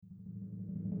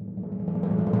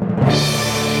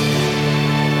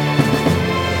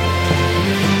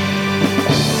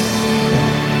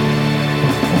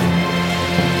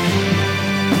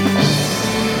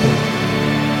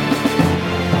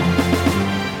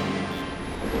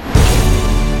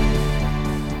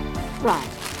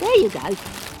There you go.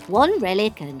 1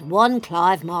 relic and 1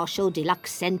 Clive Marshall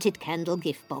deluxe scented candle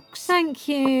gift box. Thank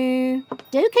you.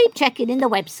 Do keep checking in the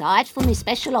website for me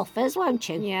special offers, won't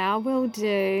you? Yeah, I will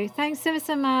do. Thanks ever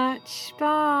so much.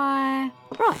 Bye.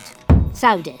 Right.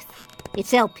 So, Death,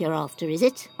 it's help you're after, is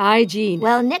it? Aye, Jean.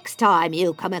 Well, next time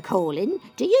you come a-calling,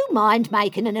 do you mind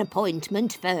making an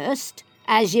appointment first?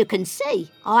 As you can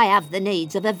see, I have the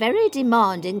needs of a very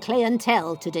demanding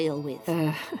clientele to deal with.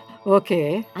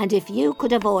 Okay. And if you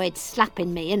could avoid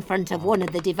slapping me in front of one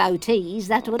of the devotees,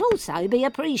 that would also be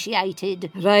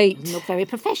appreciated. Right. Doesn't look very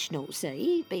professional,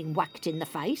 see, being whacked in the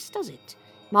face, does it?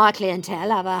 My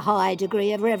clientele have a high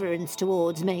degree of reverence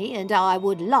towards me, and I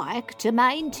would like to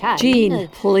maintain... Jean,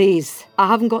 please. I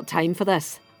haven't got time for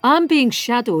this. I'm being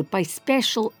shadowed by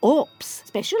Special Ops.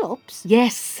 Special Ops?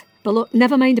 Yes. But look,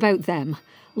 never mind about them.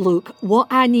 Look, what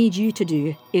I need you to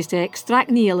do is to extract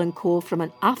Neil and Co. from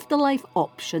an afterlife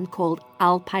option called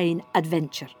Alpine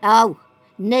Adventure. Oh,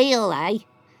 Neil, eh?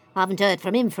 I haven't heard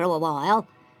from him for a while,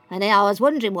 and I was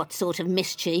wondering what sort of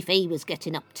mischief he was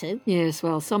getting up to. Yes,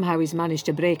 well, somehow he's managed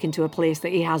to break into a place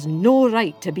that he has no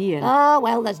right to be in. Oh,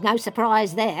 well, there's no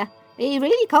surprise there. He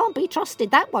really can't be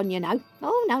trusted, that one, you know.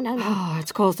 Oh, no. Oh,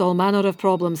 it's caused all manner of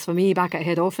problems for me back at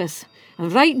head office.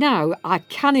 And right now, I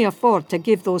can't afford to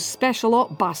give those special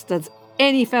op bastards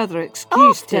any further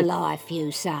excuse to... Afterlife,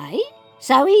 you say?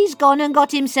 So he's gone and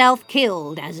got himself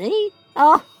killed, has he?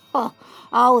 Oh,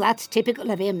 that's typical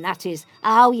of him, that is.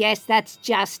 Oh, yes, that's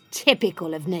just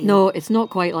typical of Neil. No, it's not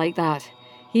quite like that.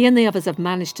 He and the others have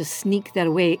managed to sneak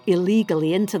their way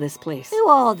illegally into this place. Who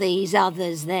are these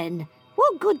others, then?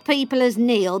 What good people has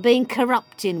Neil been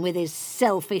corrupting with his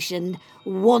selfish and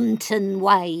wanton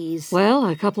ways? Well,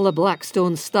 a couple of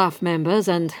Blackstone staff members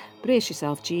and, brace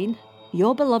yourself, Jean,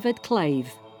 your beloved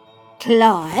Clive.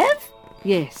 Clive?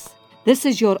 Yes, this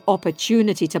is your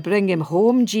opportunity to bring him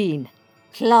home, Jean.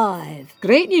 Clive?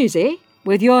 Great news, eh?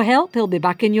 With your help, he'll be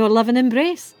back in your loving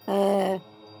embrace. Well,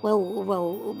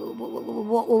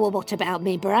 what about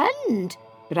me brand?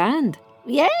 Brand?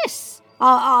 Yes,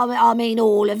 I mean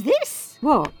all of this.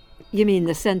 What? You mean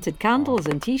the scented candles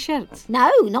and T-shirts?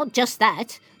 No, not just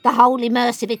that. The whole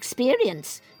immersive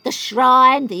experience. The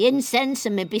shrine, the incense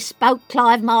and my bespoke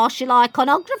Clive Marshall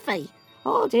iconography.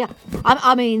 Oh dear.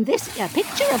 I mean, this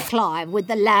picture of Clive with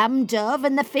the lamb, dove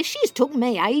and the fishes took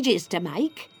me ages to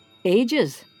make.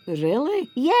 Ages?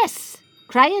 Really? Yes.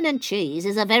 Crayon and cheese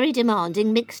is a very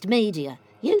demanding mixed media.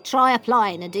 You try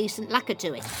applying a decent lacquer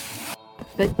to it.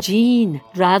 But Jean,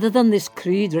 rather than this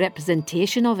crude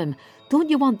representation of him, don't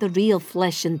you want the real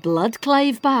flesh and blood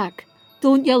Clive back?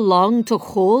 Don't you long to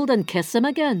hold and kiss him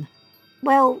again?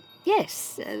 Well,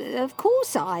 yes, of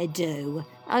course I do.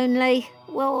 Only,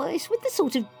 well, it's with the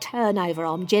sort of turnover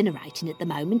I'm generating at the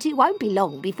moment, it won't be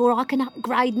long before I can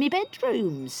upgrade me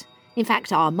bedrooms. In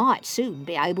fact, I might soon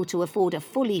be able to afford a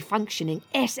fully functioning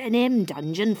S&M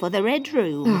dungeon for the Red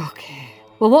Room. Okay.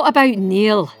 Well, what about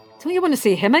Neil? Don't you want to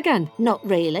see him again? Not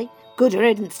really. Good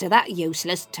riddance to that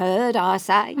useless turd, I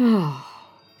say.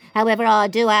 However, I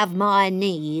do have my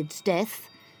needs, Death.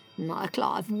 My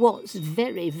Clive was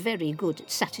very, very good at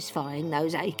satisfying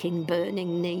those aching,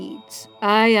 burning needs.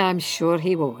 I am sure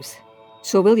he was.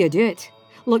 So will you do it?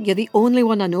 Look, you're the only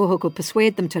one I know who could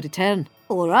persuade them to return.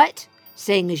 All right.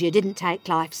 Seeing as you didn't take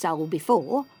Clive's soul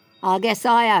before, I guess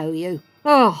I owe you.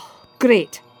 Oh,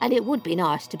 great. And it would be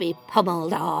nice to be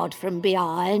pummelled hard from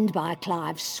behind by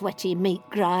Clive's sweaty meat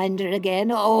grinder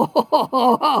again. Oh,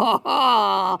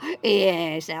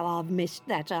 yes, how I've missed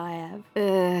that, I have.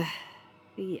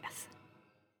 Yes.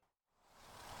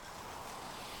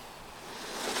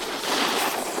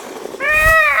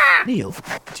 Neil,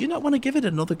 do you not want to give it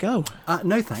another go?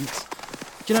 No thanks.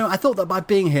 Do you know, I thought that by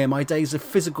being here my days of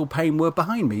physical pain were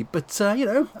behind me, but,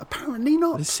 apparently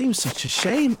not. It seems such a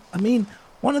shame. I mean,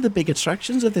 one of the big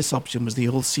attractions of this option was the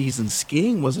all-season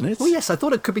skiing, wasn't it? Well, yes, I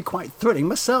thought it could be quite thrilling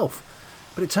myself,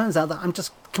 but it turns out that I'm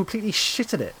just completely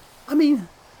shit at it. I mean,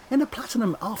 in a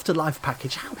Platinum Afterlife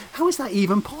package, how is that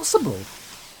even possible?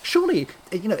 Surely,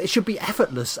 it should be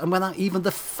effortless and without even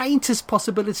the faintest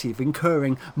possibility of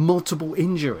incurring multiple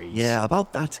injuries. Yeah,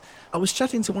 about that. I was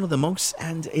chatting to one of the monks,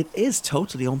 and it is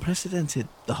totally unprecedented,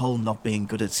 the whole not being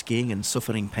good at skiing and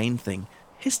suffering pain thing.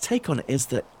 His take on it is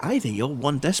that either you're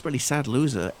one desperately sad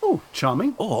loser... Oh,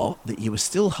 charming. ...or that you are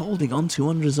still holding on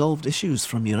to unresolved issues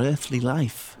from your earthly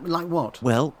life. Like what?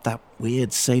 Well, that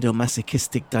weird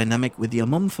sadomasochistic dynamic with your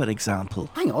mum, for example.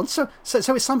 Hang on, so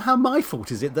it's somehow my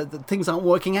fault, is it, that things aren't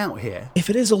working out here? If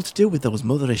it is all to do with those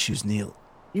mother issues, Neil,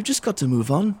 you've just got to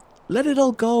move on. Let it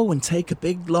all go and take a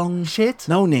big, long... Shit?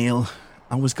 No, Neil.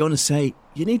 I was going to say,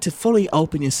 you need to fully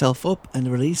open yourself up and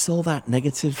release all that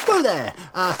negative... Whoa there!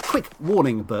 Quick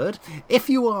warning, Bird. If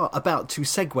you are about to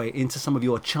segue into some of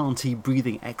your chanty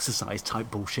breathing exercise type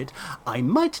bullshit, I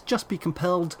might just be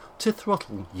compelled to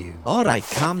throttle you. All right,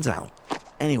 calm down.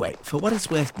 Anyway, for what it's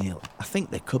worth, Neil, I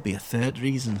think there could be a third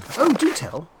reason. Oh, do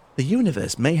tell. The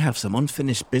universe may have some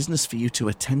unfinished business for you to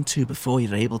attend to before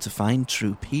you're able to find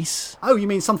true peace. Oh, you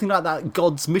mean something like that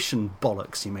God's mission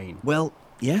bollocks, you mean? Well,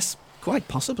 yes, quite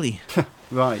possibly.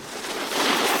 Right.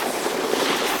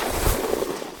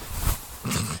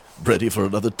 Ready for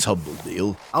another tumble,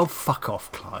 Neil? Oh, fuck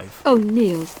off, Clive. Oh,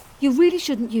 Neil, you really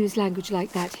shouldn't use language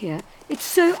like that here. It's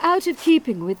so out of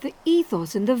keeping with the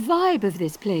ethos and the vibe of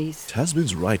this place.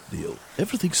 Tasman's right, Neil.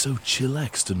 Everything's so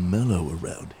chillaxed and mellow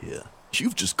around here.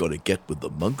 You've just got to get with the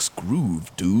monk's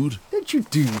groove, dude. Don't you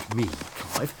do me,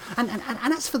 Clive. And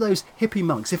as for those hippie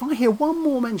monks, if I hear one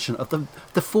more mention of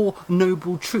the Four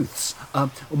Noble Truths,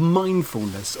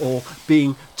 mindfulness, or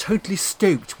being totally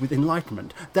stoked with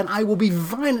enlightenment, then I will be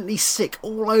violently sick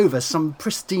all over some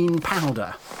pristine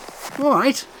powder. All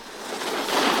right.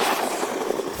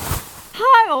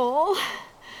 Hi all.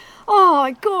 Oh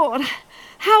my God,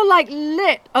 how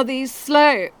lit are these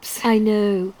slopes? I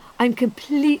know. I'm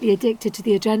completely addicted to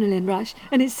the adrenaline rush,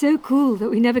 and it's so cool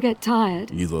that we never get tired.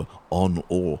 Either on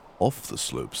or off the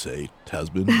slopes, eh,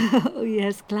 Tasman? Oh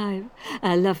yes, Clive.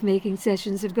 Our love-making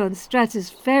sessions have gone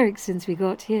stratospheric since we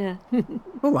got here.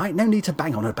 All right, no need to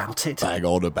bang on about it. Bang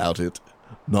on about it.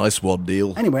 Nice one,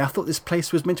 Neil. Anyway, I thought this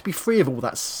place was meant to be free of all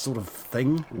that sort of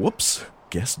thing. Whoops.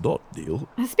 Guess not, Neil.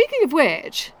 Speaking of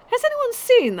which, has anyone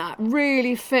seen that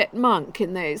really fit monk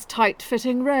in those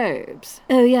tight-fitting robes?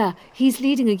 Oh yeah, he's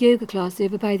leading a yoga class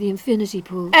over by the infinity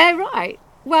pool. Oh right.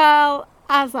 Well,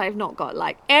 as I've not got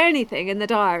anything in the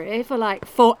diary for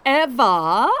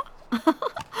forever,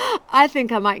 I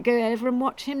think I might go over and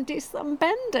watch him do some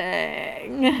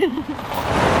bending.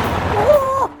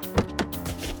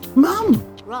 Mum!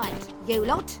 Right, you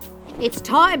lot. It's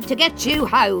time to get you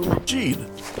home. Jean,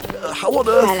 how on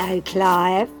earth... Hello,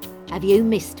 Clive. Have you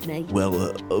missed me?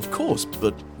 Well, of course,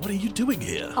 but what are you doing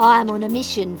here? I'm on a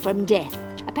mission from death.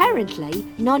 Apparently,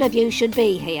 none of you should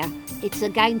be here. It's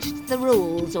against the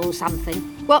rules or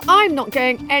something. Well, I'm not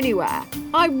going anywhere.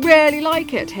 I really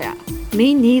like it here.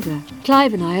 Me neither.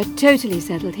 Clive and I are totally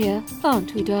settled here,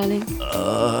 aren't we, darling?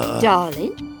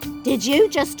 Darling? Did you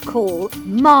just call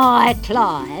my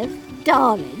Clive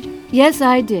darling? Yes,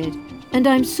 I did. And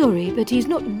I'm sorry, but he's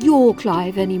not your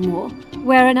Clive anymore.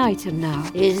 We're an item now.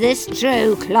 Is this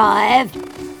true, Clive?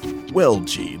 Well,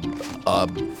 Jean,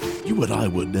 you and I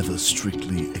were never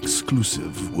strictly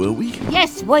exclusive, were we?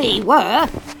 Yes, we were.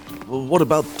 Well, what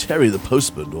about Terry the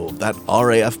postman or that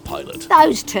RAF pilot?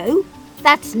 Those two.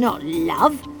 That's not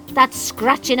love. That's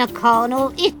scratching a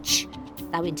carnal itch.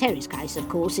 Though in Terry's case, of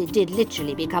course, it did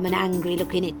literally become an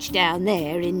angry-looking itch down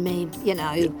there in me,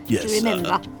 Yes, do you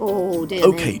remember? Oh, dear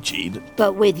Okay, me. Jean.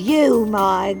 But with you,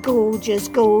 my gorgeous,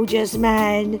 gorgeous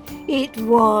man, it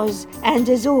was and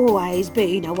has always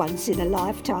been a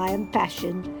once-in-a-lifetime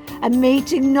passion. A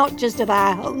meeting not just of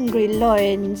our hungry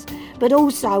loins, but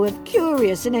also of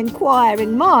curious and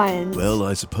inquiring minds. Well,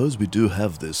 I suppose we do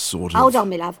have this sort of... Hold on,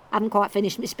 my love. I haven't quite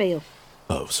finished my spiel.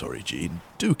 Oh, sorry, Jean.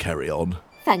 Do carry on.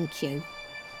 Thank you.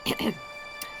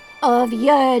 Of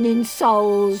yearning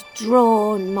souls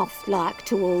drawn moth-like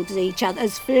towards each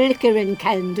other's flickering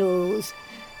candles.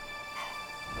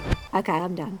 Okay,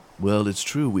 I'm done. Well, it's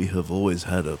true we have always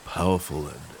had a powerful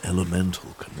and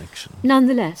elemental connection.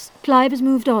 Nonetheless, Clive has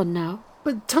moved on now.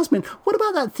 But, Tasman, what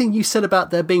about that thing you said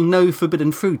about there being no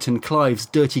forbidden fruit in Clive's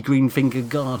dirty green finger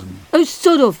garden? Oh,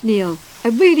 sod off, Neil. I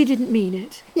really didn't mean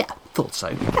it. Yeah, thought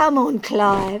so. Come on,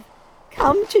 Clive.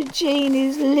 Come to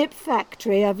Jeannie's lip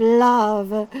factory of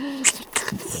love.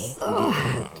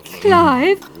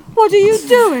 Clive, what are you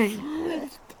doing?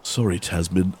 Sorry,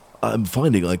 Tasman. I'm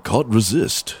finding I can't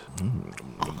resist.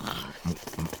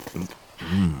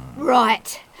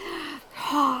 Right.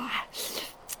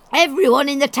 Everyone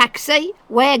in the taxi,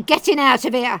 we're getting out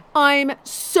of here. I'm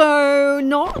so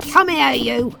not... Come here,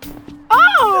 you.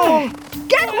 Oh!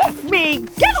 Get off me!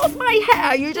 Get off my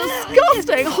hair, you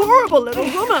disgusting, horrible little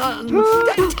woman!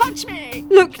 Don't touch me!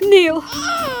 Look, Neil,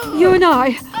 you and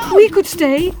I, we could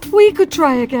stay, we could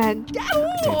try again.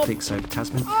 I don't think so,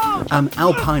 Tasman.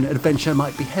 Alpine adventure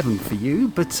might be heaven for you,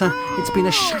 but it's been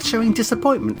a shattering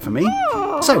disappointment for me.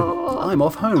 So, I'm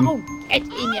off home. Get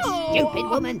in, you stupid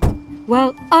woman.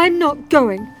 Well, I'm not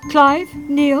going. Clive,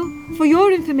 Neil, for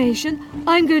your information,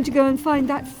 I'm going to go and find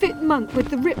that fit monk with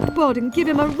the ripped bod and give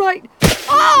him a right...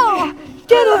 Oh!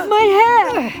 Get off my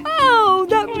hair! Oh,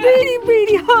 that really,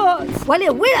 really hurts. Well,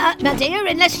 it will hurt, my dear,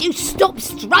 unless you stop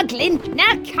struggling.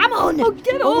 Now, come on. Oh,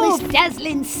 get All off. this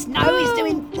dazzling snow is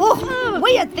doing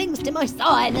weird things to my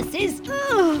sinuses.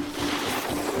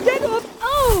 Get off.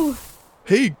 Oh,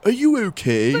 Hey, are you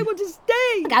okay? I want to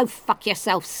stay. Go fuck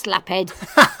yourself, slaphead.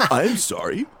 I'm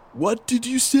sorry. What did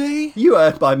you say? You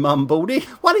heard my mum, Baldy.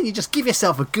 Why don't you just give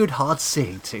yourself a good hard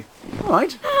seeing to? All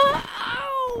right.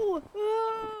 Ow.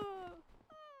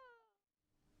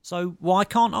 So why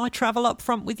can't I travel up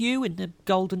front with you in the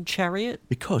golden chariot?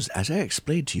 Because, as I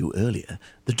explained to you earlier,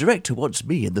 the director wants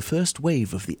me in the first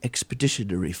wave of the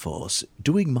expeditionary force,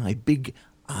 doing my big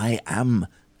I am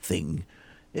thing.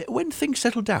 When things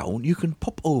settle down, you can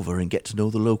pop over and get to know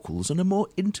the locals on a more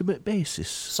intimate basis.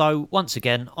 So, once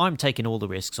again, I'm taking all the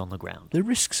risks on the ground. The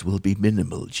risks will be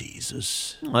minimal,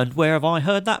 Jesus. And where have I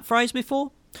heard that phrase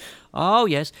before? Oh,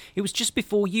 yes, it was just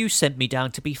before you sent me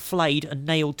down to be flayed and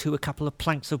nailed to a couple of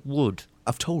planks of wood.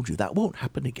 I've told you that won't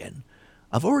happen again.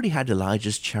 I've already had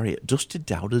Elijah's chariot dusted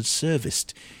down and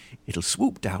serviced. It'll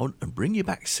swoop down and bring you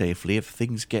back safely if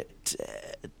things get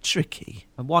tricky.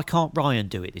 And why can't Ryan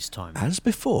do it this time? As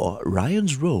before,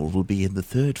 Ryan's role will be in the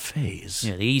third phase.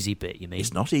 Yeah, the easy bit, you mean?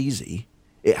 It's not easy.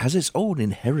 It has its own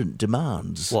inherent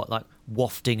demands. What, like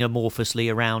wafting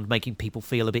amorphously around, making people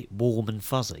feel a bit warm and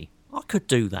fuzzy? I could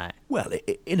do that. Well,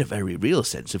 in a very real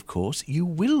sense, of course, you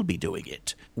will be doing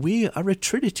it. We are a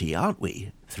trinity, aren't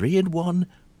we? 3 in 1,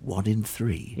 1 in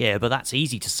 3. Yeah, but that's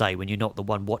easy to say when you're not the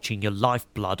one watching your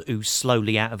lifeblood ooze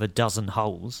slowly out of a dozen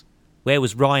holes. Where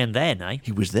was Ryan then, eh?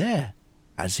 He was there,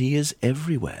 as he is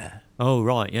everywhere. Oh,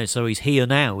 right, yeah, so he's here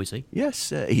now, is he? Yes,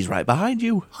 he's right behind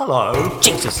you. Hello.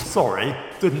 Jesus! Sorry,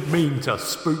 didn't mean to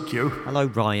spook you. Hello,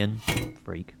 Ryan.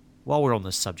 Freak. While we're on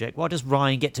the subject, why does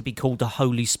Ryan get to be called the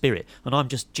Holy Spirit, and I'm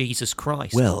just Jesus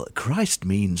Christ? Well, Christ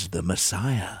means the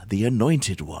Messiah, the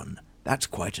Anointed One. That's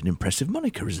quite an impressive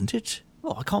moniker, isn't it?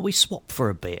 Oh, why can't we swap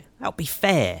for a bit? That would be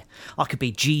fair. I could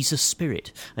be Jesus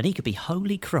Spirit, and he could be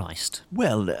Holy Christ.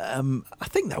 Well, I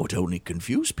think that would only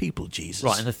confuse people, Jesus.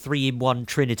 Right, and the 3-in-1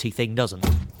 Trinity thing doesn't.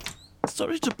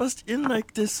 Sorry to bust in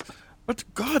like this, but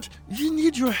God, we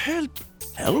need your help.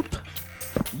 Help?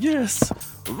 Yes,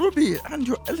 Ruby and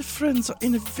your elf friends are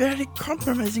in a very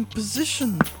compromising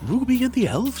position. Ruby and the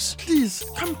elves? Please,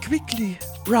 come quickly.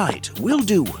 Right, will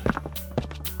do.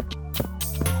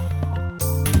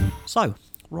 So,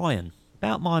 Ryan,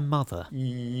 about my mother.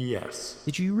 Yes.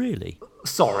 Did you really?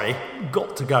 Sorry,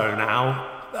 got to go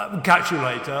now. Catch you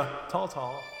later.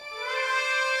 Ta-ta.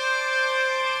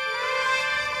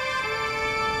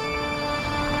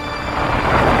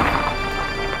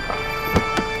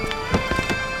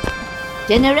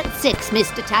 Dinner at 6,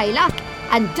 Mr. Taylor.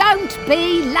 And don't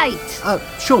be late.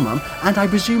 Sure, Mum. And I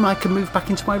presume I can move back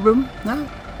into my room now?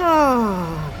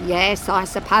 Oh, yes, I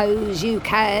suppose you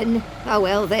can. Oh,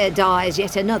 well, there dies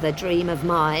yet another dream of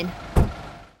mine.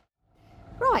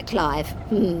 Right, Clive.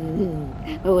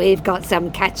 We've got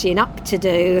some catching up to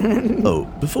do. Oh,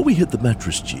 before we hit the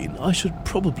mattress, Jean, I should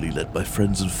probably let my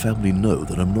friends and family know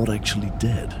that I'm not actually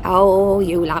dead. Oh,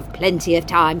 you'll have plenty of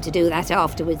time to do that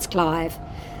afterwards, Clive.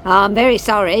 I'm very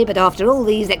sorry, but after all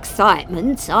these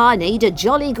excitements, I need a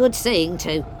jolly good seeing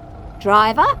to.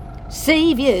 Driver,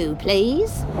 sea view,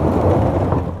 please.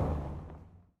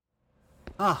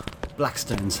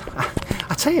 Blackstones.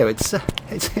 I tell you,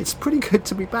 it's pretty good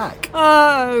to be back.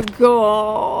 Oh,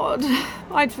 God.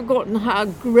 I'd forgotten how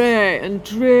grey and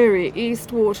dreary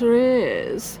Eastwater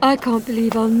is. I can't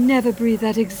believe I'll never breathe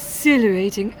that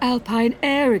exhilarating alpine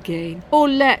air again. Or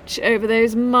lech over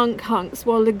those monk hunks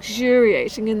while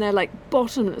luxuriating in their,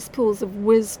 bottomless pools of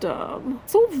wisdom.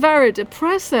 It's all very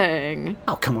depressing.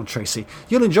 Oh, come on, Tracy.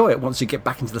 You'll enjoy it once you get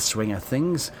back into the swing of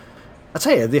things. I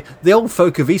tell you, the old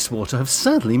folk of Eastwater have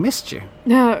certainly missed you.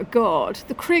 Oh, God,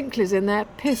 the crinklies in their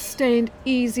piss-stained,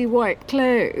 easy white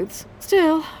clothes.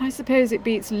 Still, I suppose it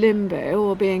beats limbo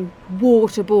or being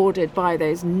waterboarded by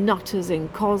those nutters in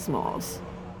Cosmos.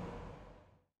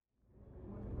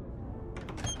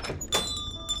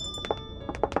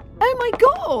 Oh, my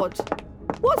God!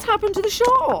 What's happened to the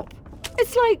shop?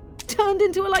 It's, turned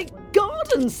into a,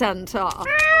 garden centre.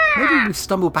 Maybe we've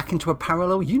stumbled back into a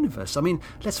parallel universe. I mean,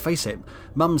 let's face it,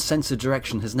 Mum's sense of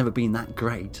direction has never been that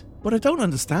great. But I don't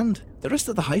understand. The rest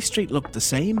of the high street looked the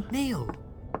same. Neil,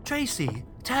 Tracy,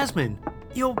 Tasman,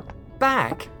 you're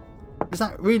back. Is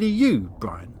that really you,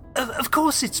 Brian? Of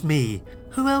course it's me.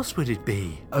 Who else would it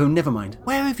be? Oh, never mind.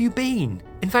 Where have you been?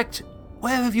 In fact,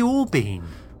 where have you all been?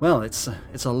 Well, it's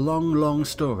a long, long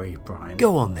story, Brian.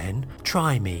 Go on then,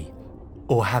 try me.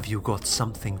 Or have you got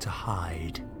something to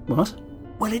hide? What?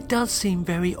 Well, it does seem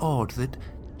very odd that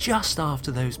Just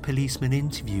after those policemen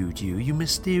interviewed you, you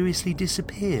mysteriously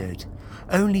disappeared,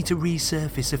 only to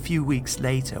resurface a few weeks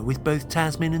later with both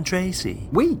Tasmin and Tracy.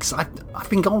 Weeks? I've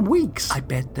been gone weeks. I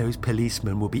bet those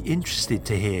policemen will be interested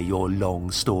to hear your long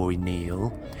story,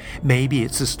 Neil. Maybe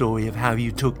it's a story of how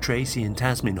you took Tracy and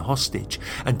Tasmin hostage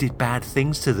and did bad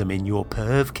things to them in your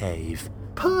perv cave.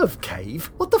 Perv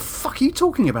cave? What the fuck are you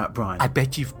talking about, Brian? I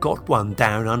bet you've got one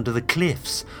down under the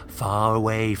cliffs, far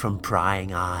away from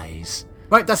prying eyes.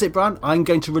 Right, that's it, Brian. I'm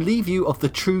going to relieve you of the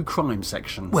true crime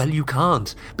section. Well, you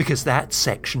can't, because that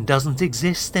section doesn't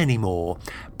exist anymore.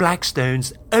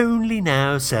 Blackstone's only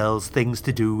now sells things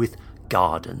to do with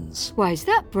gardens. Why is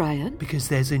that, Brian? Because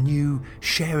there's a new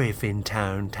sheriff in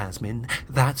town, Tasmin.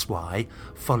 That's why.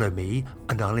 Follow me,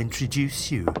 and I'll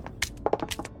introduce you.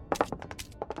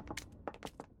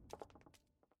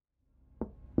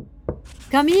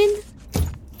 Come in.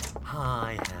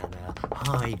 Hi, Hannah.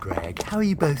 Hi, Greg. How are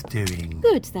you both doing?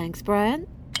 Good, thanks, Brian.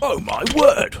 Oh my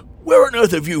word! Where on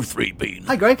earth have you three been?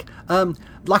 Hi, Greg.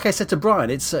 Like I said to Brian,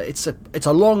 it's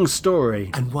a long story.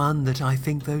 And one that I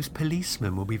think those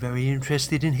policemen will be very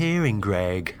interested in hearing,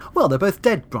 Greg. Well, they're both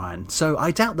dead, Brian, so I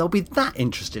doubt they'll be that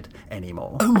interested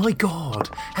anymore. Oh my God!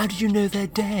 How did you know they're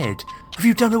dead? Have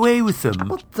you done away with them?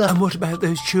 What the... And what about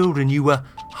those children you were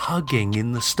hugging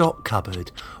in the stock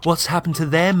cupboard? What's happened to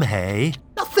them, hey?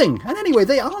 Nothing. And anyway,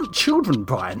 they aren't children,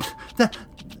 Brian. They're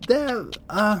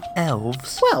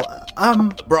elves? Well,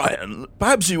 Brian,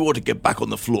 perhaps you ought to get back on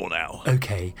the floor now.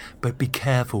 Okay, but be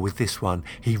careful with this one.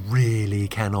 He really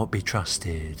cannot be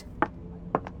trusted.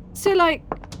 So,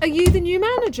 are you the new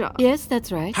manager? Yes,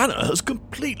 that's right. Hannah has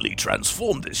completely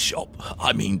transformed this shop.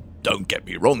 I mean, don't get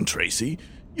me wrong, Tracy.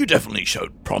 You definitely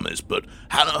showed promise, but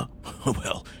Hannah,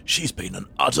 well, she's been an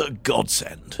utter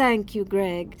godsend. Thank you,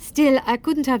 Greg. Still, I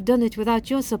couldn't have done it without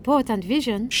your support and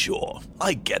vision. Sure,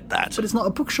 I get that. But it's not a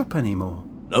bookshop anymore.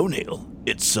 No, Neil.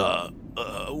 It's,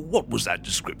 what was that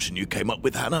description you came up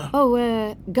with, Hannah?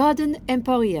 Oh, Garden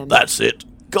Emporium. That's it.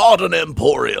 Garden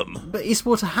Emporium. But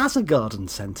Eastwater has a garden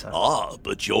centre. Ah,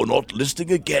 but you're not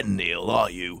listening again, Neil,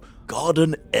 are you?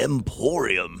 Garden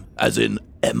Emporium, as in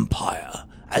empire.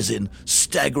 As in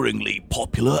staggeringly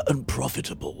popular and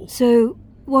profitable. So,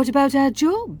 what about our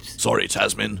jobs? Sorry,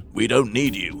 Tasmin, we don't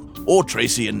need you. Or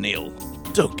Tracy and Neil.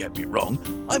 Don't get me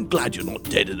wrong, I'm glad you're not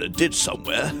dead in a ditch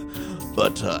somewhere.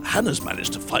 But Hannah's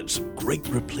managed to find some great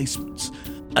replacements.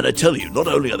 And I tell you, not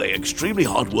only are they extremely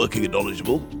hardworking and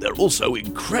knowledgeable, they're also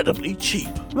incredibly cheap.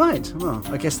 Right, well,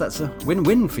 I guess that's a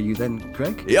win-win for you then,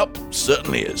 Greg. Yep,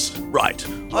 certainly is. Right,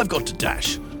 I've got to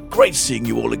dash. Great seeing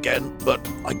you all again, but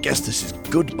I guess this is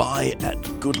goodbye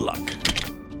and good luck.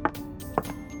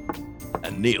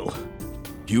 And Neil,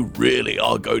 you really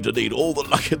are going to need all the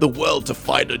luck in the world to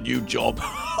find a new job.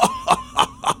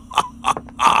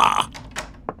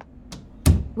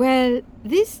 Well,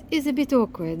 this is a bit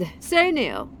awkward. So,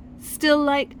 Neil, still,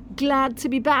 glad to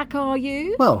be back, are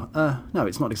you? Well, no,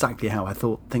 it's not exactly how I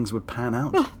thought things would pan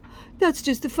out. Oh, that's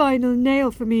just the final nail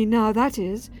for me now, that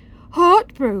is.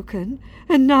 Heartbroken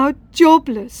and now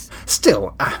jobless.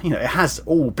 Still, it has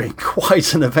all been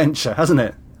quite an adventure, hasn't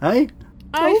it? Eh?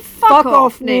 Oh, fuck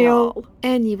off, Neil.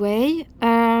 Anyway,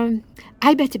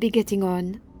 I better be getting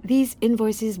on. These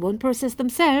invoices won't process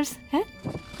themselves, eh?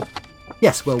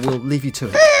 Yes, well, we'll leave you to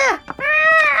it.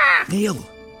 Neil,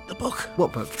 the book.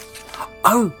 What book?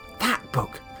 Oh, that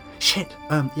book. Shit.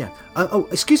 Yeah. Oh,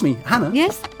 excuse me, Hannah.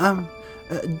 Yes?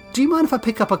 Do you mind if I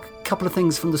pick up a couple of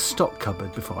things from the stock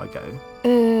cupboard before I go?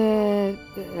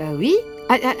 Oui.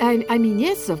 I mean,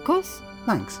 yes, of course.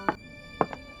 Thanks.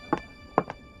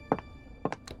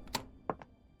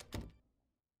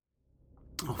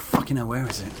 Oh, fucking hell, where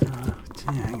is it?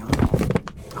 Hang on.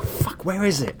 Oh, fuck, where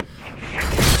is it?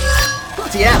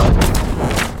 Bloody hell!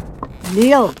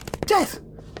 Neil! Death!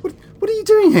 What are you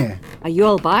doing here? Are you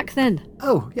all back then?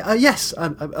 Oh, yes.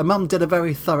 Mum did a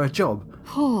very thorough job.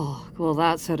 Oh, well,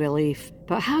 that's a relief.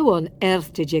 But how on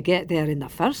earth did you get there in the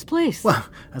first place? Well,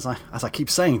 as I keep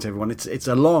saying to everyone, it's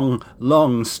a long,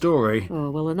 long story. Oh,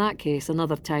 well, in that case,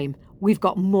 another time. We've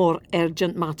got more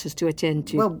urgent matters to attend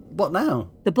to. Well, what now?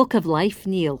 The Book of Life,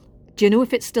 Neil. Do you know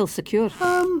if it's still secure?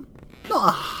 Not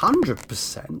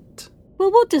 100%.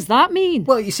 Well, what does that mean?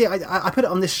 Well, you see, I put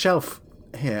it on this shelf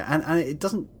here, and it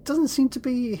doesn't seem to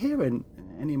be here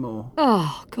anymore.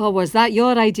 Oh, God, was that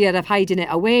your idea of hiding it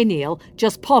away, Neil?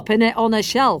 Just popping it on a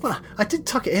shelf? Well, I did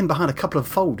tuck it in behind a couple of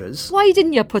folders. Why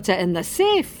didn't you put it in the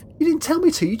safe? You didn't tell me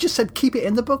to. You just said keep it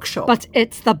in the bookshop. But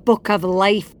it's the Book of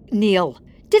Life, Neil.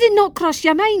 Did it not cross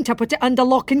your mind to put it under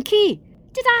lock and key?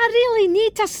 Did I really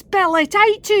need to spell it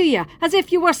out to you, as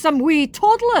if you were some wee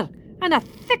toddler? And a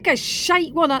thick as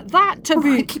shite one at that to All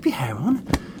boot. right, keep your hair on.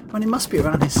 Well, it must be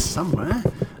around here somewhere.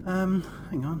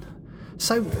 Hang on.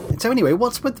 So anyway,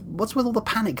 what's with all the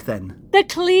panic then? The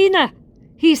cleaner!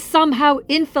 He's somehow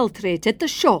infiltrated the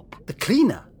shop. The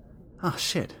cleaner? Oh,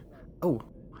 shit. Oh,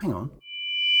 hang on.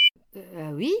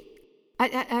 Oui?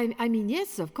 I mean,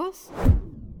 yes, of course.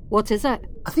 What is it?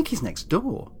 I think he's next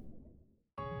door.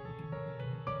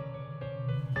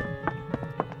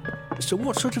 So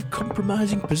what sort of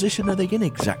compromising position are they in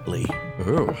exactly?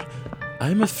 Oh,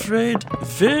 I'm afraid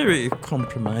very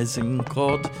compromising,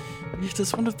 God. It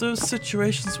is one of those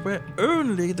situations where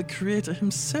only the Creator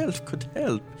himself could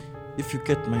help, if you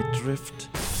get my drift.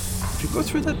 If you go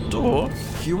through that door,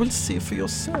 you will see for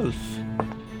yourself.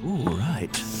 Ooh,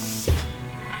 right.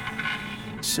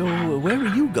 So, where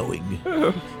are you going?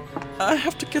 Oh, I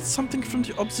have to get something from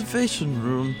the observation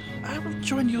room. I will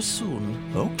join you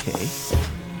soon. Okay.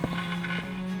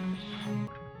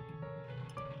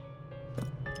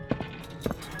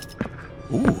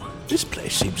 Ooh, this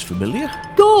place seems familiar.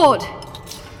 God!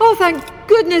 Oh, thank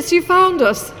goodness you found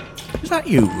us. Is that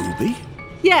you, Ruby?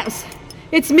 Yes,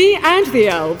 it's me and the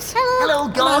elves. Hello,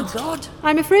 God.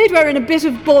 I'm afraid we're in a bit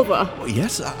of bother. Oh,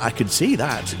 yes, I can see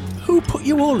that. Who put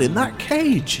you all in that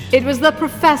cage? It was the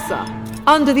professor,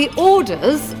 under the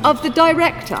orders of the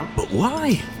director. But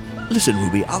why? Listen,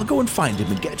 Ruby, I'll go and find him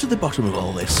and get to the bottom of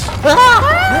all this.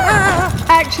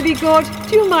 Actually, God,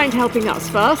 do you mind helping us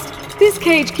first? This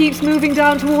cage keeps moving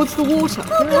down towards the water.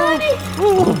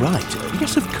 Oh, right.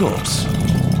 Yes, of course.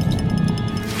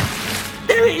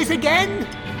 There it is again.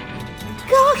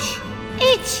 Gosh,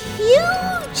 it's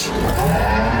huge.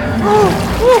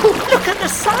 Oh, look at the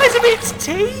size of its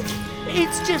teeth.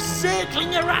 It's just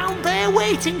circling around there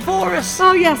waiting for us.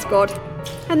 Oh, yes, God.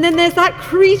 And then there's that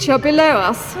creature below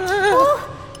us.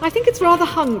 I think it's rather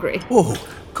hungry. Oh,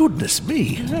 goodness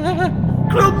me.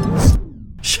 Crumbs.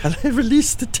 Shall I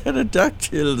release the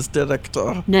pterodactyls,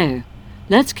 Director? No.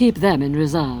 Let's keep them in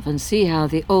reserve and see how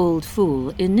the old fool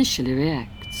initially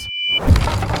reacts.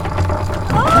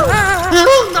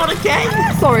 Oh, not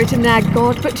again. Sorry to nag,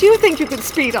 God, but do you think you could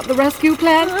speed up the rescue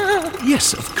plan?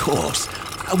 Yes, of course.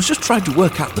 I was just trying to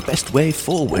work out the best way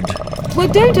forward. Well,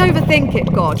 don't overthink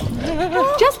it, God.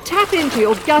 Just tap into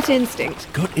your gut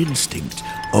instinct. Gut instinct.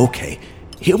 Okay,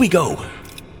 here we go.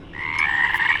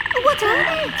 What are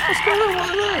they? What's going on? What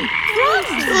are they?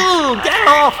 Frogs! Oh, get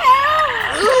off!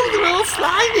 Oh, they're all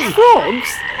slimy.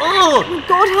 Frogs? Oh,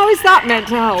 God, how is that meant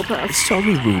to help us?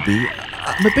 Sorry, Ruby.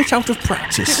 I'm a bit out of It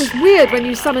practice. was weird when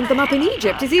you summoned them up in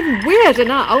Egypt. It's even weirder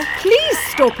now. Please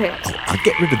stop it. Oh, I'll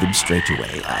get rid of them straight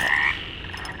away.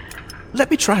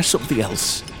 Let me try something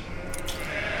else.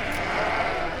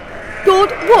 God,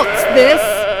 what's this?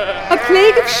 A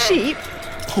plague of sheep?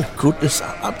 Oh, goodness,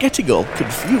 I'm getting all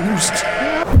confused.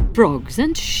 Frogs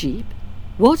and sheep?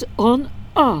 What on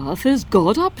earth is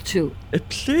God up to? A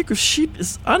plague of sheep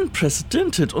is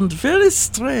unprecedented and very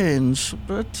strange,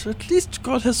 but at least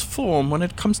God has form when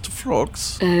it comes to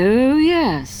frogs. Oh,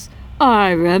 yes.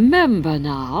 I remember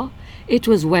now. It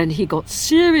was when he got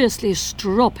seriously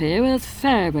stroppy with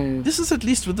Pharaoh. This is at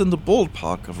least within the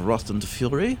ballpark of wrath and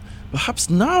fury. Perhaps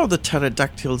now the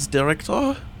pterodactyls,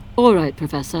 Director? All right,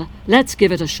 Professor. Let's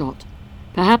give it a shot.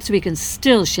 Perhaps we can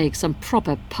still shake some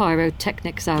proper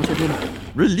pyrotechnics out of him.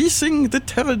 Releasing the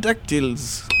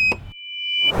pterodactyls.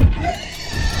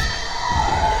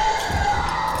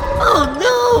 oh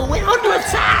no, we're under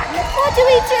attack. What do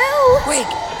we do? Quick,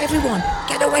 everyone,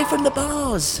 get away from the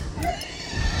bars.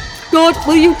 God,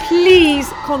 will you please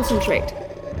concentrate?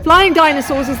 Flying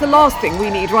dinosaurs is the last thing we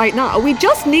need right now. We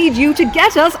just need you to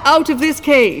get us out of this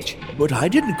cage. But I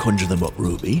didn't conjure them up,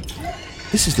 Ruby.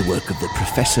 This is the work of the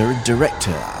professor and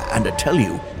director, and I tell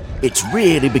you, it's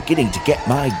really beginning to get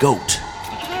my goat.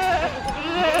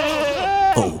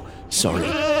 Oh, sorry.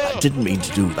 I didn't mean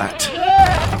to do that.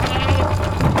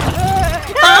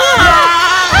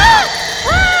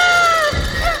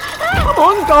 Come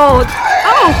on, God.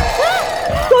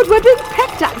 Ow! God, we're being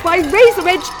pecked at by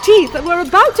razor-edged teeth and we're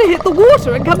about to hit the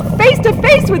water and come face to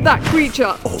face with that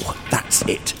creature. Oh, that's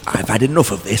it. I've had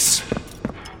enough of this.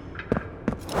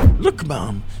 Look,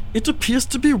 ma'am, it appears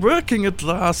to be working at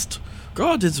last.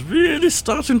 God is really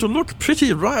starting to look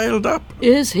pretty riled up.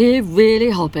 Is he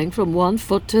really hopping from one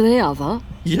foot to the other?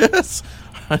 Yes,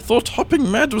 I thought hopping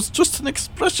mad was just an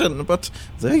expression, but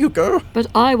there you go. But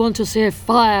I want to see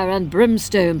fire and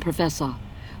brimstone, Professor.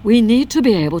 We need to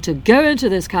be able to go into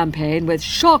this campaign with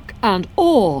shock and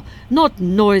awe, not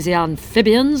noisy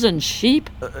amphibians and sheep.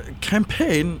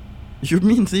 Campaign? You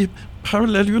mean the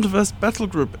Parallel Universe Battle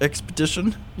Group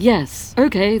expedition? Yes,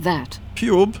 okay, that.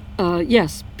 Pube?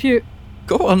 Yes,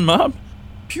 Go on, ma'am.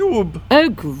 pube. Oh,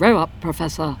 grow up,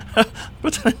 Professor.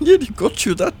 But I nearly got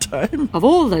you that time. Of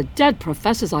all the dead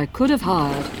professors I could have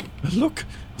hired. Look,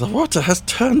 the water has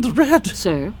turned red.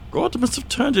 So? God must have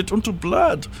turned it into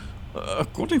blood.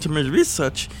 According to my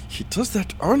research, he does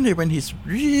that only when he's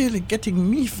really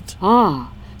getting miffed.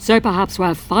 Ah, so perhaps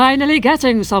we're finally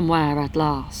getting somewhere at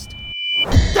last.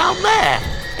 Down there?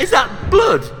 Is that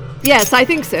blood? Yes, I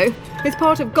think so. It's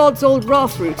part of God's old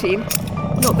wrath routine.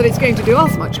 Not that it's going to do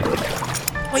us much good.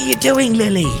 What are you doing,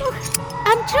 Lily?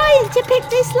 I'm trying to pick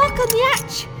this lock on the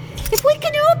hatch. If we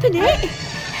can open it,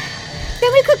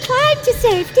 then we could climb to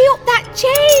safety up that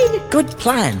chain. Good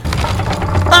plan.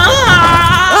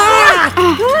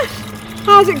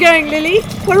 How's it going, Lily?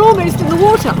 We're almost in the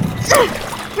water.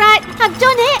 Right, I've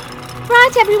done it.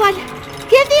 Right, everyone,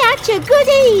 give the hatch a good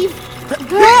heave.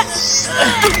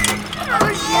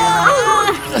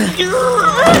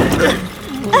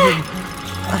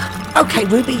 Okay,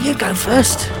 Ruby, you go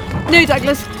first. No,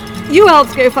 Douglas. You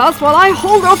elves go fast while I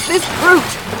hold off this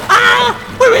brute.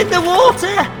 We're in the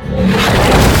water!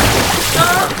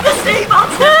 The sea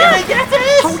monster's gonna get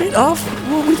us! Hold it off?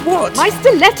 Well, with what? My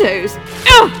stilettos.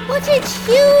 But it's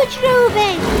huge,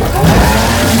 Ruby.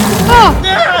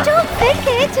 Don't think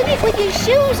hitting it with your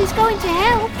shoes is going to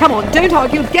help. Come on, don't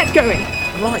argue. Get going.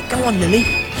 Right, go on, Lily.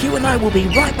 Hugh and I will be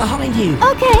right behind you.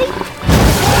 Okay.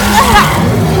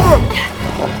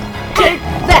 Take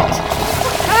that.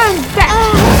 And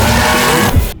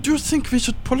that. Do you think we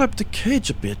should pull up the cage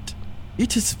a bit?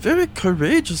 It is very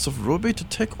courageous of Ruby to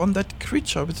take on that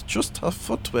creature with just her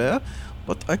footwear,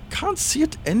 but I can't see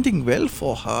it ending well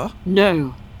for her.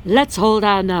 No, let's hold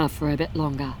our nerve for a bit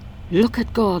longer. Look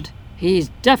at God. He's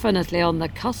definitely on the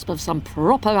cusp of some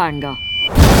proper anger.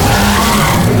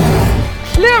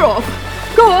 Clear off.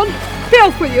 Go on. Be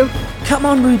off with you. Come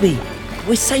on, Ruby.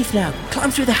 We're safe now.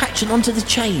 Climb through the hatch and onto the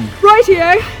chain.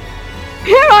 Rightio.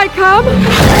 Here I come.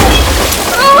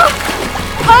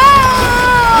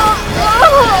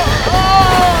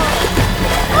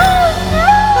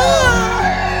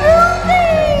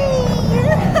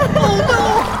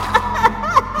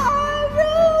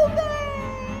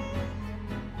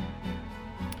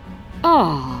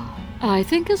 I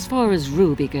think as far as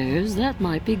Ruby goes, that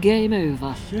might be game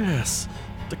over. Yes,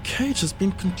 the cage has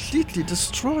been completely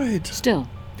destroyed. Still,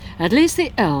 at least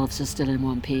the elves are still in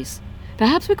one piece.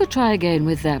 Perhaps we could try again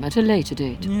with them at a later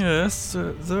date. Yes,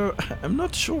 though I'm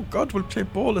not sure God will play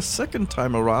ball a second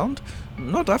time around.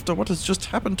 Not after what has just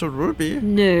happened to Ruby.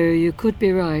 No, you could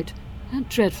be right. And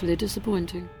dreadfully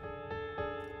disappointing.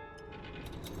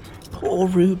 Poor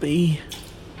Ruby.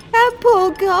 And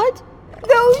poor God.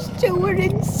 Those two were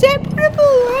inseparable,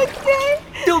 weren't they?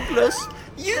 Douglas,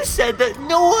 you said that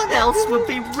no one else would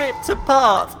be ripped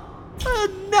apart.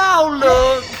 And now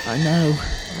look! I know.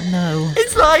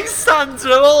 It's like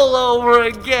Santa all over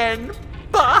again,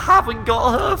 but I haven't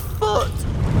got her foot.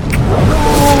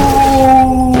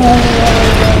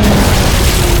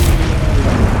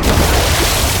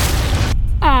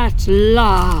 At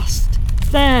last!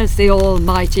 There's the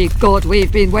almighty God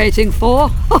we've been waiting for.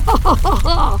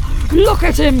 Look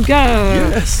at him go!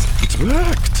 Yes, it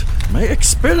worked. My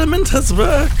experiment has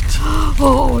worked.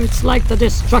 Oh, it's like the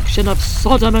destruction of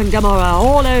Sodom and Gomorrah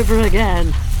all over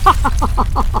again.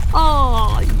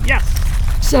 Yes!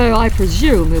 So I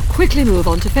presume we'll quickly move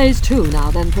on to phase 2 now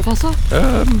then, Professor?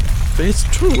 Phase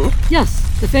 2? Yes,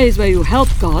 the phase where you help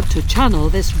God to channel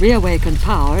this reawakened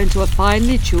power into a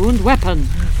finely tuned weapon.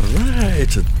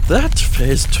 Right, that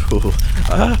phase 2.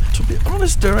 To be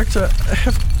honest, Director, I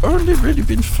have only really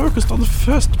been focused on the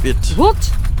first bit.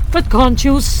 What? But can't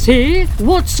you see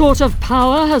what sort of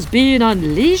power has been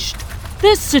unleashed?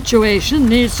 This situation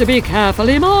needs to be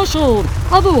carefully marshaled.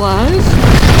 Otherwise...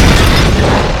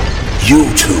 You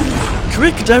two!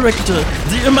 Quick, Director!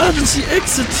 The emergency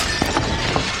exit!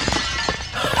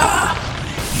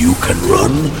 You can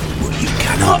run, but you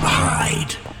cannot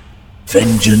hide.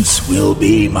 Vengeance will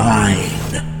be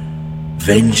mine.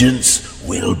 Vengeance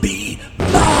will be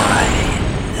mine.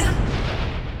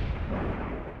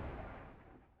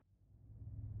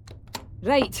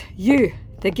 Right, you.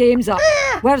 The game's up.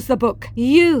 Where's the book?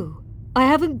 You. I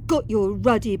haven't got your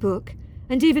ruddy book.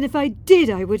 And even if I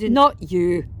did, I wouldn't... Not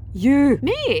you. You.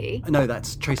 Me? No,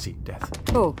 that's Tracy, Death.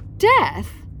 Oh, Death?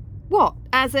 What?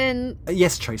 As in...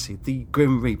 Yes, Tracy, the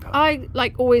Grim Reaper. I,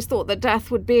 always thought that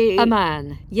Death would be... A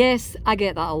man. Yes, I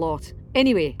get that a lot.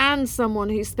 Anyway. And someone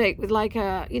who spoke with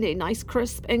a, nice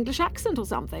crisp English accent or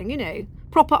something,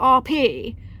 Proper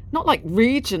RP. Not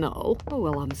regional. Oh,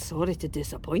 well, I'm sorry to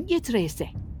disappoint you,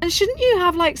 Tracy. And shouldn't you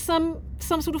have, some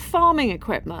sort of farming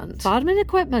equipment? Farming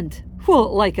equipment?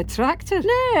 What, like a tractor?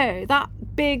 No, that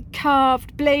big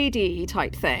curved bladey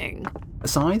type thing. A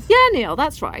scythe? Yeah, Neil,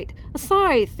 that's right. A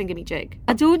scythe thingamajig.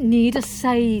 I don't need a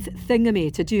scythe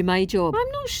thingamy to do my job.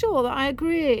 I'm not sure that I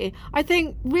agree. I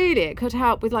think really it could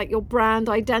help with your brand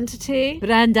identity.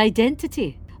 Brand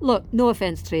identity? Look, no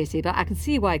offence, Tracy, but I can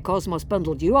see why Cosmos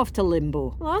bundled you off to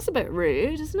limbo. Well, that's a bit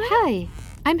rude, isn't it? Hi,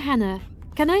 I'm Hannah.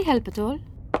 Can I help at all?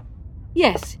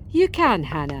 Yes, you can,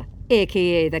 Hannah,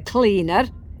 a.k.a. the cleaner.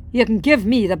 You can give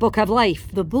me the Book of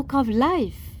Life. The Book of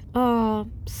Life?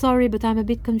 Sorry, but I'm a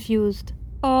bit confused.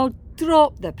 Oh,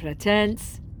 drop the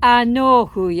pretense. I know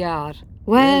who you are.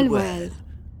 Well.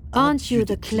 Aren't you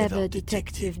the clever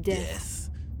Detective Death?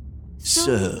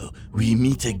 So, we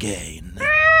meet again.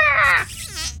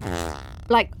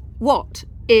 What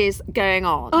is going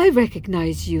on? I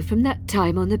recognise you from that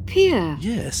time on the pier.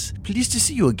 Yes, pleased to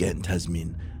see you again,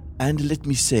 Tasmin. And let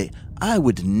me say, I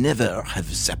would never have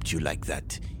zapped you like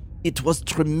that. It was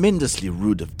tremendously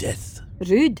rude of Death.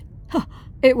 Rude? Huh.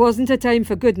 It wasn't a time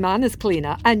for good manners,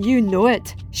 Cleaner, and you know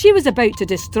it. She was about to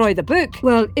destroy the book.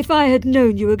 Well, if I had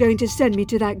known you were going to send me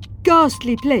to that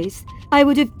ghastly place, I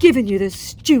would have given you this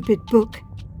stupid book.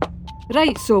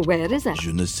 Right, so where is it?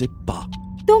 Je ne sais pas.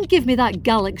 Don't give me that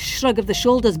Gallic shrug of the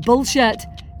shoulders bullshit.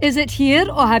 Is it here,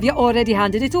 or have you already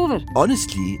handed it over?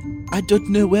 Honestly, I don't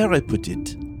know where I put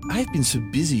it. I've been so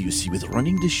busy, you see, with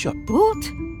running the shop.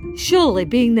 What? Surely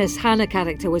being this Hannah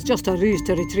character was just a ruse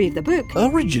to retrieve the book.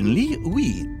 Originally,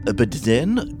 oui. But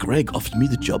then Greg offered me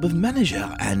the job of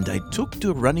manager, and I took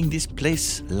to running this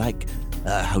place like,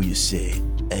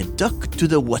 a duck to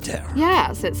the water.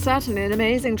 Yes, it's certainly an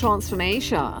amazing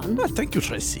transformation. Thank you,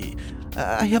 Tracy.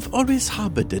 I have always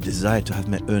harbored a desire to have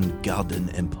my own garden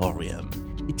emporium.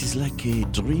 It is like a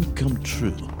dream come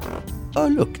true. Oh,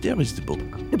 look, there is the book.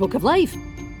 The Book of Life?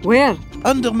 Where?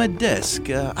 Under my desk.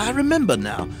 I remember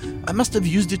now. I must have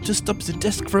used it to stop the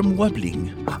desk from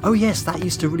wobbling. Oh yes, that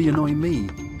used to really annoy me.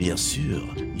 Bien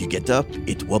sûr. You get up,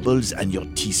 it wobbles, and your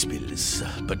tea spills.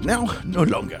 But now, no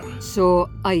longer. So,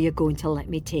 are you going to let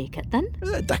me take it then?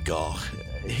 D'accord.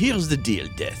 Here's the deal,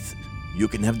 Death. You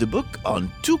can have the book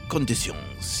on 2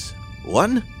 conditions.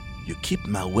 1, you keep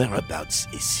my whereabouts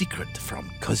a secret from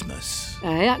Cosmos.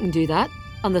 Aye, I can do that.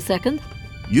 And the second?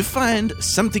 You find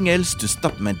something else to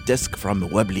stop my desk from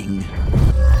wobbling.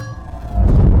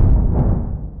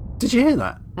 Did you hear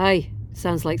that? Aye,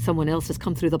 sounds like someone else has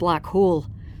come through the black hole.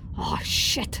 Oh,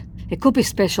 shit. It could be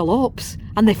Special Ops,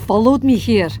 and they followed me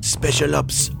here. Special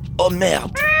Ops. Oh,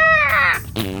 merde.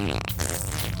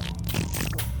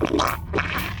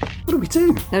 What do we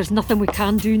do? There's nothing we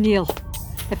can do, Neil.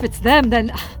 If it's them,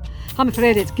 then I'm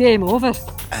afraid it's game over.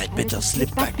 I'd better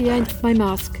slip back behind my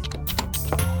mask.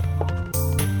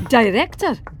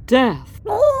 Director? Death.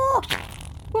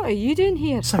 What are you doing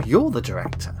here? So you're the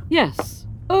director? Yes.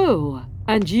 Oh,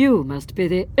 and you must be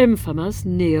the infamous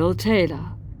Neil Taylor.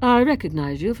 I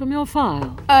recognise you from your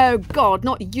file. Oh, God,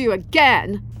 not you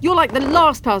again. You're like the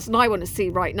last person I want to see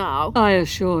right now. I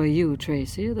assure you,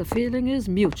 Tracy, the feeling is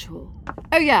mutual.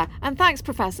 Oh, yeah, and thanks,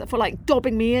 Professor, for,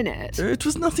 dobbing me in it. It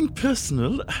was nothing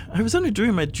personal. I was only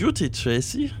doing my duty,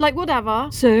 Tracy. Whatever.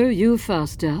 So, you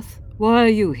first, Death. Why are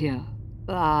you here?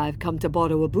 I've come to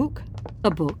borrow a book. A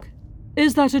book?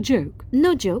 Is that a joke?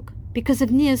 No joke. Because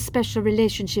of Neil's special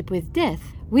relationship with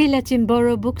Death, we let him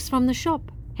borrow books from the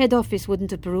shop. Head office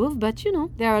wouldn't approve, but,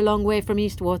 they're a long way from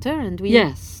Eastwater, and we...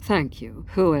 Yes, thank you,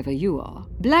 whoever you are.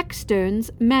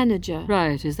 Blackstone's manager.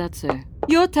 Right, is that so?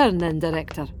 Your turn then,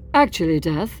 Director. Actually,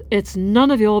 Death, it's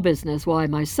none of your business why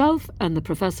myself and the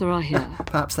Professor are here.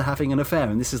 Perhaps they're having an affair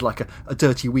and this is like a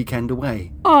dirty weekend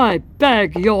away. I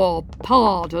beg your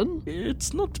pardon?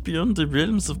 It's not beyond the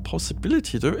realms of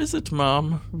possibility, though, is it,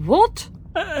 Ma'am? What?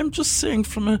 I'm just saying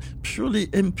from a purely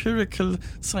empirical,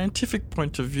 scientific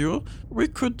point of view, we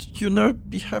could,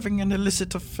 be having an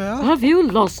illicit affair. Have you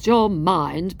lost your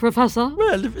mind, Professor?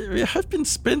 Well, we have been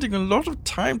spending a lot of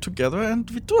time together, and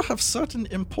we do have certain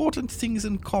important things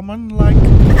in common, like...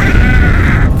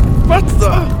 What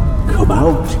the... Come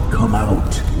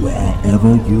out,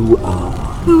 wherever you are.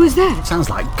 Who was that? Sounds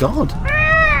like God.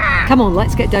 Come on,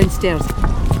 let's get downstairs.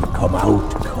 Come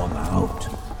out.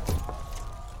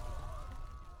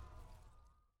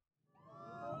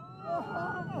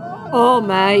 Oh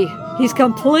my, he's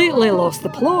completely lost the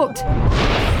plot.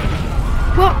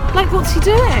 What? What's he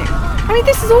doing? I mean,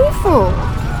 this is awful.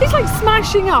 He's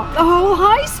smashing up the whole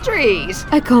high street.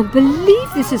 I can't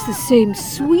believe this is the same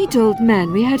sweet old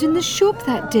man we had in the shop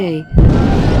that day.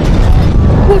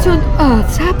 What on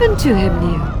earth's happened to him,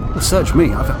 Neil? Well, search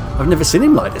me. I've never seen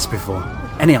him like this before.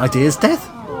 Any ideas, Death?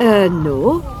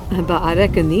 No. But I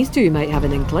reckon these two might have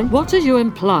an inkling. What are you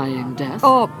implying, Death?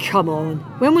 Oh, come on.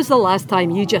 When was the last time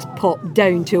you just popped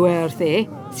down to earth, eh?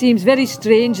 Seems very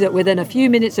strange that within a few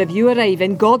minutes of you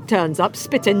arriving, God turns up,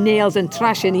 spitting nails and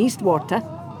trashing Eastwater.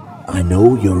 I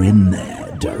know you're in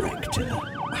there, Director,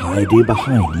 hiding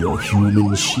behind your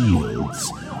human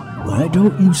shields. Why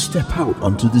don't you step out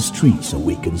onto the street so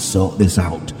we can sort this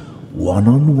out,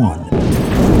 one-on-one?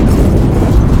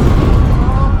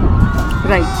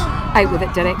 Right. Out with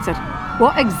it, Director.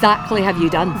 What exactly have you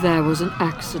done? There was an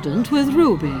accident with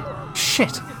Ruby.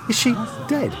 Shit, is she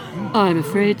dead? I'm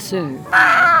afraid so.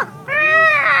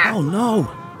 Oh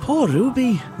no, poor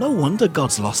Ruby. No wonder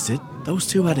God's lost it. Those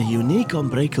two had a unique,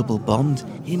 unbreakable bond.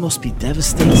 He must be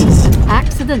devastated.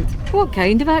 Accident? What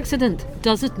kind of accident?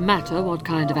 Does it matter what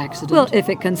kind of accident? Well, if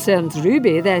it concerns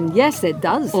Ruby, then yes, it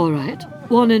does. All right.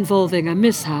 One involving a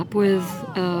mishap with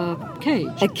a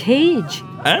cage. A cage?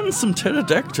 And some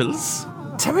pterodactyls.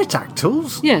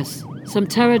 Pterodactyls? Yes, some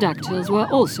pterodactyls were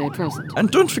also present.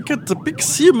 And don't forget the big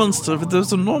sea monster with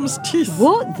those enormous teeth.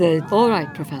 What the... All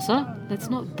right, Professor. Let's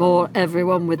not bore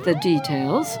everyone with the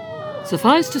details.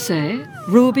 Suffice to say,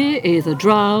 Ruby either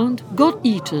drowned, got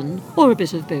eaten, or a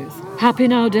bit of both. Happy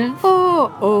now, Death?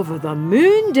 Oh, over the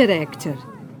moon, Director.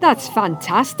 That's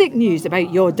fantastic news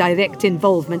about your direct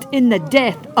involvement in the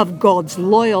death of God's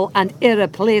loyal and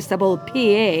irreplaceable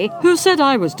PA. Who said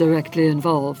I was directly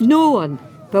involved? No one.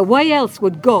 But why else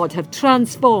would God have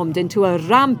transformed into a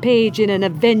rampaging and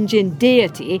avenging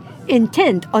deity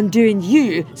intent on doing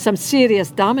you some serious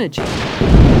damage?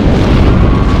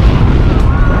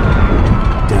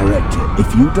 Director,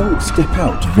 if you don't step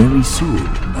out very soon,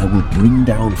 I will bring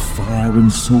down fire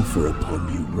and sulphur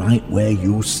upon you right where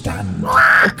you stand.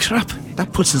 Oh crap,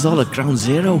 that puts us all at ground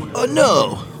zero. Oh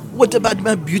no, what about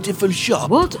my beautiful shop?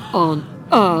 What on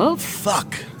earth?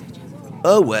 Fuck.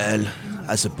 Oh well,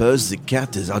 I suppose the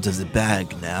cat is out of the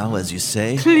bag now, as you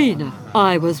say. Cleaner,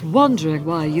 I was wondering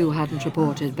why you hadn't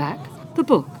reported back. The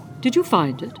book, did you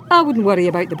find it? I wouldn't worry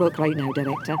about the book right now,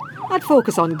 Director. I'd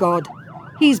focus on God.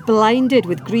 He's blinded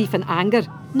with grief and anger.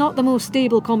 Not the most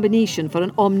stable combination for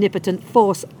an omnipotent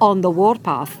force on the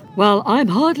warpath. Well, I'm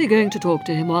hardly going to talk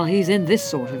to him while he's in this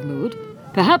sort of mood.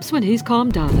 Perhaps when he's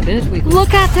calmed down a bit, we...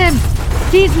 Look at him!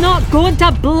 He's not going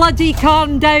to bloody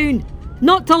calm down!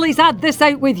 Not till he's had this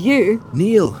out with you.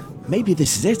 Neil, maybe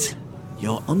this is it.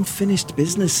 Your unfinished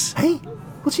business. Hey,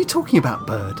 what are you talking about,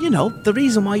 Bird? You know, the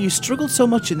reason why you struggled so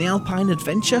much in the Alpine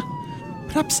adventure.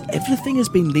 Perhaps everything has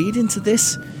been leading to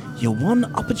this. Your one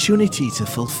opportunity to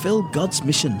fulfill God's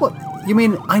mission. What? You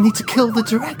mean I need to kill the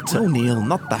Director? No, Neil,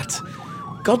 not that.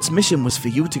 God's mission was for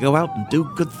you to go out and do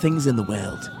good things in the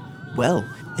world. Well,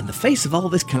 in the face of all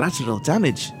this collateral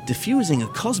damage, diffusing a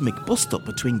cosmic bust-up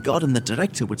between God and the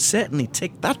Director would certainly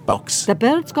tick that box. The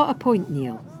Bird's got a point,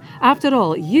 Neil. After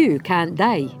all, you can't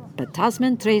die. But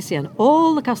Tasman, Tracy and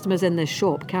all the customers in this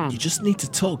shop can. You just need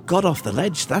to talk God off the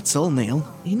ledge, that's all, Neil.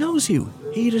 He knows you.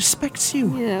 He respects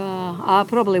you. Yeah, I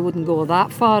probably wouldn't go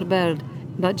that far, Bird.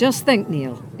 But just think,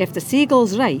 Neil, if the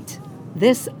seagull's right,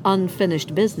 this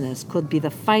unfinished business could be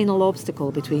the final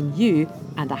obstacle between you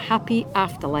and a happy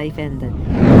afterlife ending.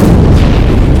 Well,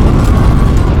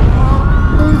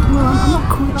 I'm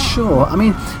not quite sure. I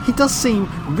mean, he does seem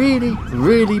really,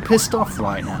 really pissed off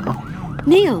right now.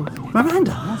 Neil!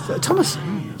 Miranda, Thomas,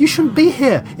 you shouldn't be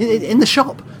here in the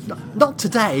shop. Not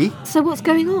today. So what's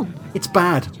going on? It's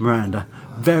bad, Miranda.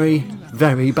 Very,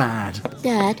 very bad.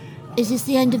 Dad, is this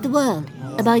the end of the world?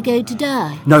 Am I going to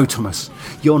die? No, Thomas,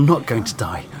 you're not going to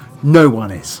die. No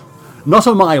one is. Not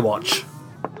on my watch.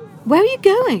 Where are you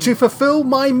going? To fulfill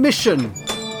my mission.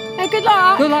 Hey, good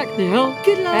luck. Good luck, Neil.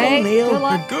 Good luck. Hey, Neil. Good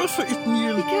luck. Go for it,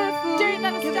 Neil. Be careful. Don't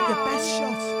let us Give it die. your best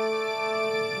shot.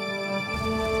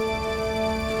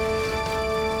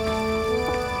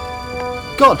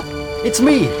 God, it's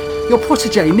me, your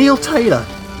protege, Neil Taylor.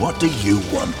 What do you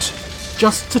want?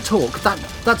 Just to talk,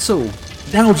 that's all.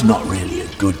 Now's not really a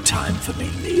good time for me,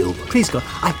 Neil. Please, God,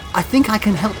 I think I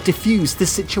can help diffuse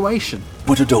this situation.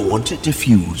 But I don't want it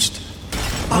diffused.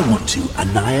 I want to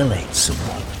annihilate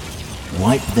someone.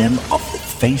 Wipe them off the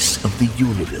face of the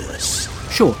universe.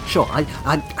 Sure,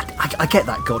 I get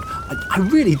that, God. I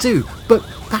really do. But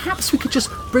perhaps we could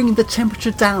just bring the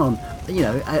temperature down, you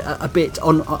know, a bit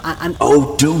on and...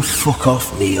 Oh, do fuck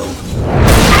off, Neil.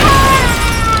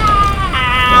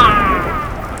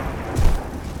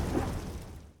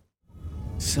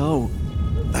 So,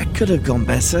 that could have gone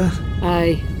better.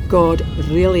 Aye, God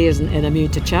really isn't in a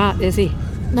mood to chat, is he?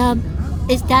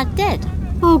 Is Dad dead?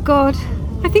 Oh, God.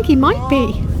 I think he might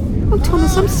be. Oh,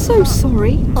 Thomas, I'm so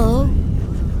sorry. Oh,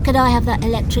 could I have that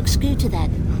electric scooter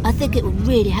then? I think it would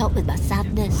really help with my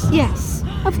sadness. Yes.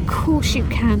 Of course you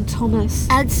can, Thomas.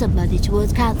 Add some money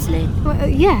towards counselling. Well,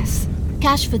 yes.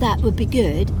 Cash for that would be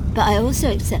good, but I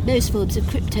also accept most forms of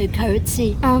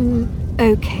cryptocurrency.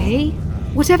 Okay.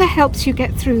 Whatever helps you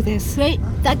get through this. Great,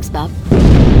 thanks, Mum.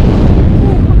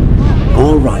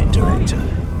 All right, Director.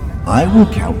 I will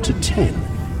count to 10,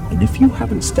 and if you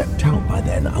haven't stepped out by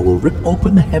then, I will rip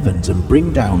open the heavens and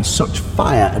bring down such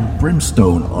fire and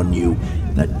brimstone on you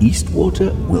that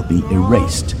Eastwater will be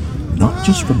erased, not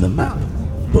just from the map,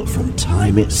 but from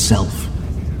time itself.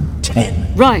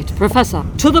 10. Right, Professor.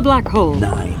 To the black hole.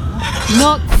 9.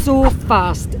 Not so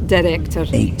fast, Director.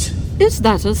 8. Is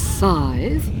that a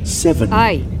scythe? 7.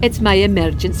 Aye, it's my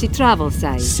emergency travel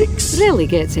scythe. 6. Rarely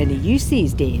gets any use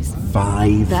these days.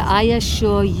 5. But I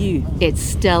assure you, it's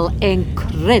still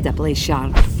incredibly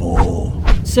sharp. 4.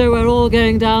 So we're all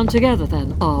going down together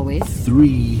then, are we?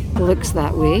 3. Looks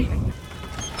that way.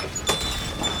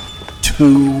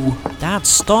 2. Dad,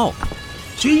 stop.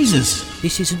 Jesus!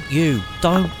 This isn't you.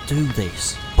 Don't do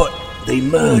this. But they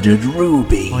murdered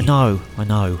Ruby. I know,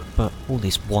 but all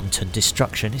this wanton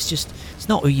destruction, it's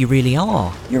not who you really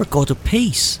are. You're a god of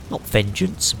peace, not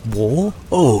vengeance, war.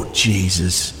 Oh,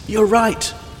 Jesus. You're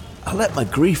right. I let my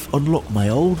grief unlock my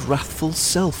old wrathful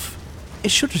self. It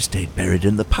should have stayed buried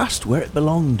in the past where it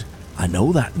belonged. I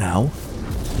know that now.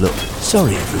 Look,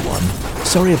 sorry everyone.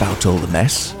 Sorry about all the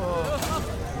mess.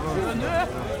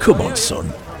 Come on,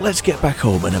 son. Let's get back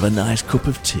home and have a nice cup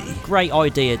of tea. Great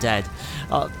idea, Dad.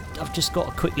 I've just got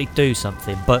to quickly do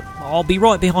something, but I'll be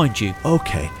right behind you.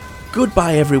 Okay.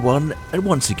 Goodbye, everyone. And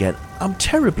once again, I'm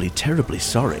terribly, terribly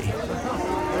sorry.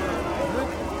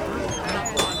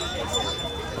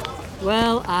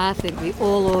 Well, I think we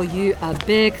all owe you a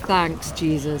big thanks,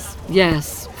 Jesus.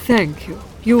 Yes, thank you.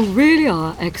 You really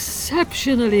are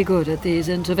exceptionally good at these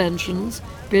interventions,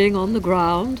 being on the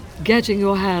ground, getting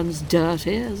your hands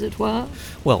dirty, as it were.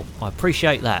 Well, I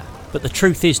appreciate that, but the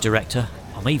truth is, Director,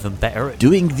 I'm even better at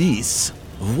doing this.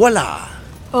 Voila!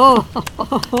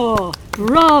 Oh,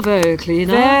 bravo,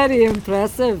 Cleaner. Very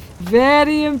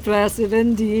impressive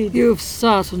indeed. You've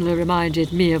certainly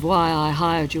reminded me of why I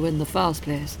hired you in the first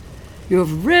place.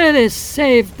 You've really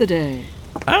saved the day.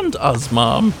 And us,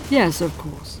 Mom. Yes, of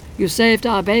course. You saved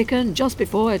our bacon just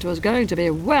before it was going to be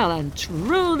well and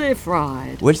truly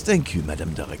fried. Well, thank you,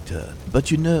 Madam Director. But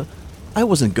you know, I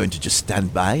wasn't going to just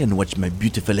stand by and watch my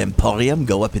beautiful emporium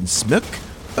go up in smoke.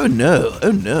 Oh no,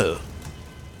 oh no.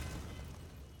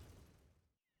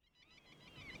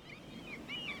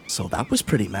 So that was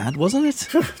pretty mad, wasn't it?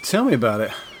 Tell me about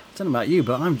it. I don't know about you,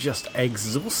 but I'm just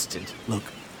exhausted. Look,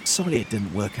 sorry it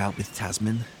didn't work out with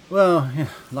Tasman. Well, yeah,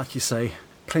 like you say,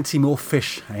 plenty more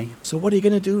fish, eh? So what are you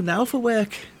going to do now for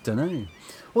work? Dunno.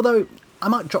 Although, I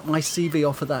might drop my CV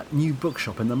off at that new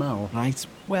bookshop in the Mall. Right,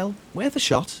 well, worth a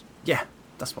shot. Yeah,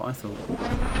 that's what I thought.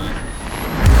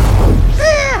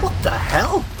 What the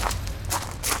hell?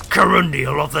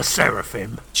 Corundial of the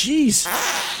Seraphim. Jeez,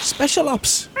 special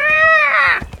ops.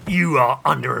 You are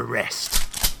under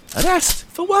arrest. Arrest?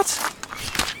 For what?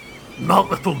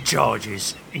 Multiple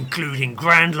charges, including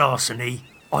grand larceny,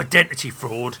 identity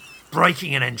fraud,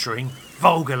 breaking and entering,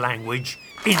 vulgar language,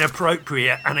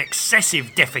 inappropriate and excessive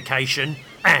defecation,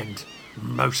 and,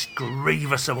 most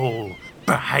grievous of all,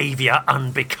 behaviour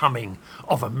unbecoming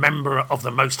of a member of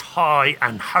the most high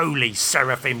and holy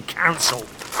Seraphim Council.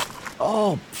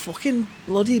 Oh, fucking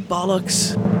bloody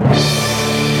bollocks.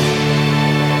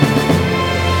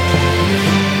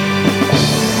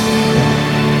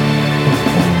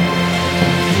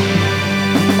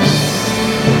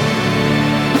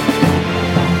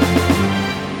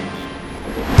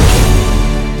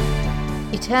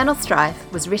 Eternal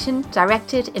Strife was written,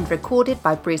 directed and recorded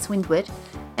by Bruce Windward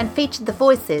and featured the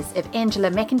voices of Angela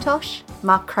McIntosh,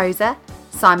 Mark Crozer,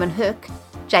 Simon Hook,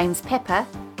 James Pepper,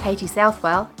 Katie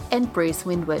Southwell and Bruce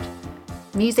Windward.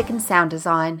 Music and sound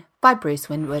design by Bruce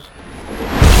Windward.